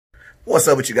What's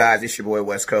up with you guys? It's your boy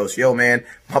West Coast. Yo, man,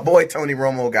 my boy Tony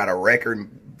Romo got a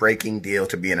record-breaking deal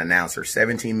to be an announcer.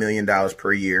 $17 million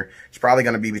per year. It's probably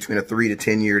going to be between a 3 to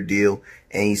 10-year deal.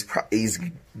 And he's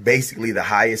basically the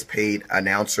highest paid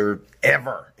announcer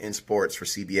ever in sports for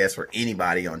CBS or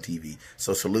anybody on TV.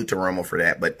 So salute to Romo for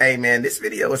that. But hey, man, this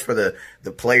video is for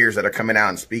the players that are coming out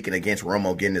and speaking against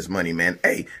Romo getting his money, man.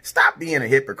 Hey, stop being a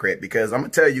hypocrite, because I'm going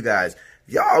to tell you guys,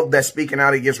 y'all that's speaking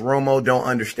out against Romo don't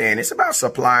understand. It's about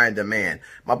supply and demand.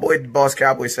 My boy, Boss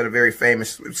Cowboy, said a very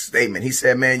famous statement. He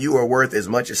said, man, you are worth as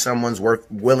much as someone's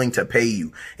willing to pay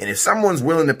you. And if someone's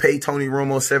willing to pay Tony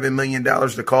Romo $7 million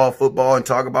to call football and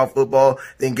talk about football,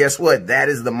 then guess what? That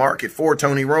is the market for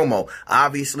Tony Romo.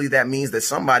 Obviously, that means that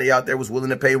somebody out there was willing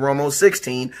to pay Romo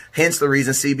 16, hence the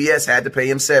reason CBS had to pay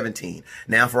him 17.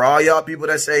 Now, for all y'all people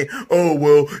that say, oh,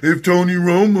 well, if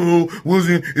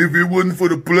it wasn't for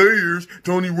the players,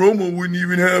 Tony Romo wouldn't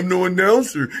even have no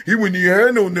announcer. He wouldn't even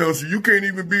have no announcer. You can't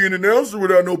even be an announcer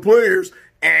without no players.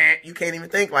 And you can't even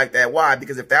think like that. Why?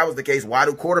 Because if that was the case, why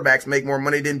do quarterbacks make more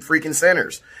money than freaking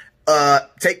centers?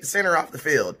 Take the center off the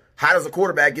field. How does a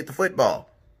quarterback get the football?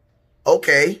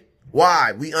 Okay.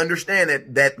 Why? We understand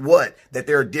that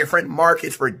there are different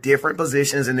markets for different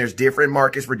positions, and there's different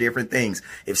markets for different things.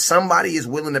 If somebody is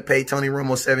willing to pay Tony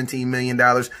Romo $17 million,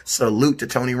 salute to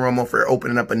Tony Romo for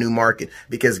opening up a new market.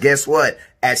 Because guess what?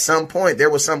 At some point, there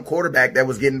was some quarterback that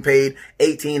was getting paid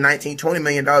 $18, $19, $20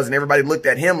 million, and everybody looked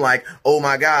at him like, oh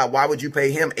my God, why would you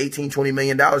pay him $18, $20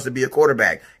 million to be a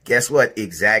quarterback? Guess what?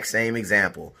 Exact same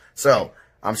example. So,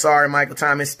 I'm sorry, Michael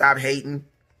Thomas, stop hating.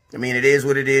 I mean, it is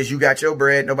what it is. You got your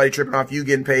bread. Nobody tripping off you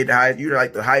getting paid the highest. You're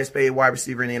like the highest paid wide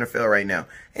receiver in the NFL right now.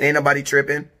 And ain't nobody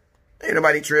tripping. Ain't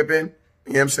nobody tripping.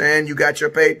 You know what I'm saying? You got your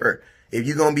paper. If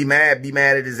you're going to be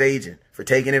mad at his agent for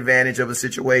taking advantage of a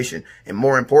situation. And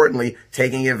more importantly,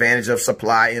 taking advantage of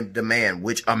supply and demand,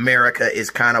 which America is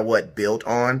kind of built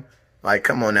on. Like,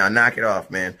 come on now, knock it off,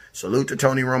 man. Salute to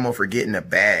Tony Romo for getting a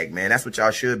bag, man. That's what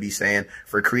y'all should be saying,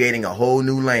 for creating a whole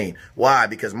new lane. Why?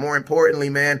 Because more importantly,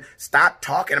 man, stop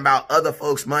talking about other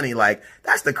folks' money. Like,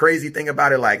 that's the crazy thing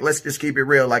about it. Like, let's just keep it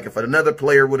real. Like, if another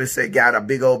player would have said, got a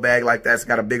big old bag like that's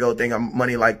got a big old thing of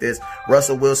money like this,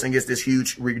 Russell Wilson gets this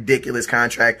huge, ridiculous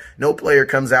contract. No player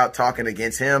comes out talking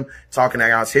against him, talking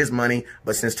against his money.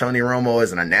 But since Tony Romo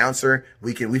is an announcer,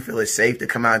 we feel it's safe to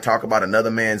come out and talk about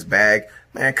another man's bag.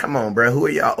 Man, come on, bro. Who are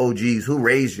y'all OGs? Who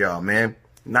raised y'all, man?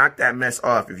 Knock that mess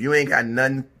off. If you ain't got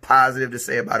nothing positive to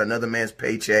say about another man's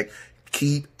paycheck,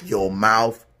 keep your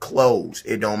mouth closed.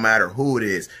 It don't matter who it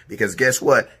is. Because guess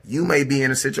what? You may be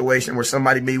in a situation where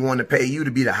somebody may want to pay you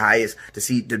to be the highest,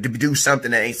 to do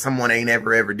something that someone ain't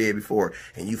ever did before.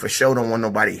 And you for sure don't want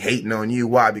nobody hating on you.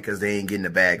 Why? Because they ain't getting a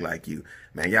bag like you.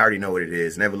 Man, you already know what it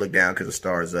is. Never look down because the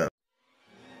stars up.